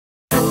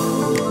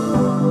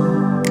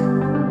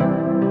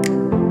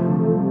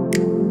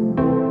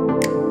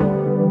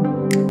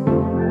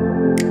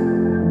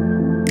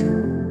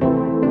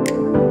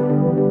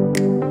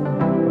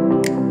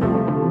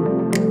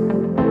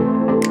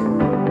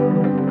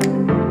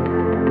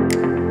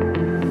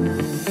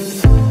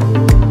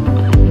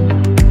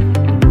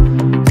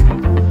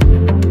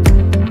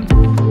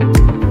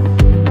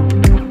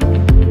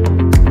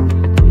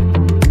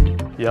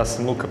Ja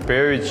sam Luka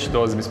Pejović,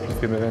 dolazim iz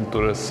firme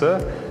Venture.rs,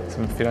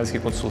 sam finansijski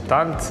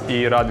konsultant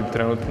i radim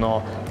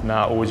trenutno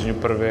na uvođenju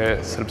prve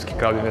srpske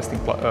crowdinvesting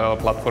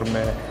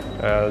platforme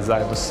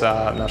zajedno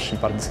sa našim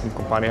partnerskim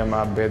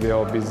kompanijama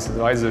BDO, Business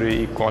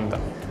Advisory i Konda.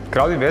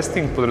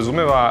 Crowdinvesting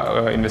podrazumeva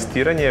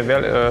investiranje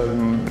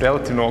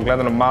relativno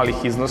gledano malih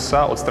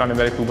iznosa od strane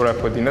velikog broja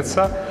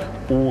pojedinaca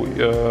u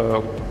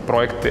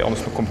projekte,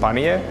 odnosno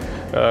kompanije,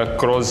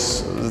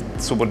 kroz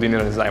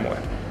subordinirane zajmove.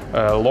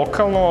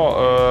 Lokalno,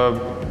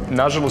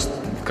 nažalost,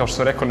 kao što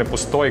sam rekao, ne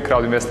postoji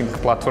crowdinvesting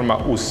platforma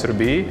u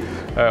Srbiji,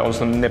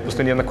 odnosno ne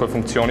postoji nijedna koja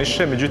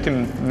funkcioniše,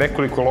 međutim,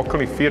 nekoliko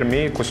lokalnih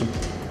firmi koje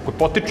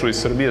potiču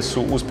iz Srbije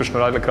su uspešno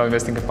radile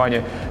crowdinvesting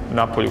kampanje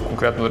napolju,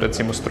 konkretno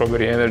recimo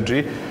Strawberry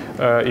Energy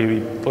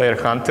ili Player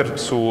Hunter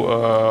su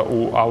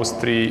u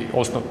Austriji,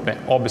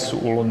 obe su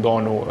u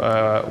Londonu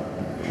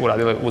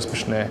uradile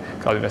uspešne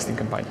crowdinvesting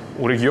kampanje.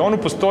 U regionu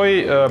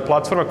postoji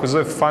platforma koja se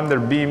zove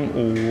Funderbeam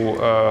u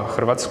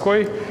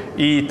Hrvatskoj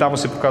i tamo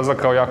se pokazala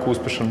kao jako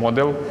uspešan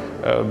model.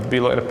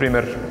 Bilo je, na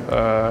primer,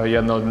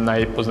 jedna od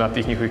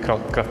najpoznatijih njihovih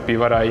kraft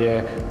pivara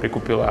je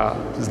prikupila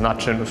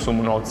značajnu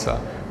sumu novca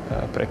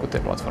preko te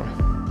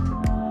platforme.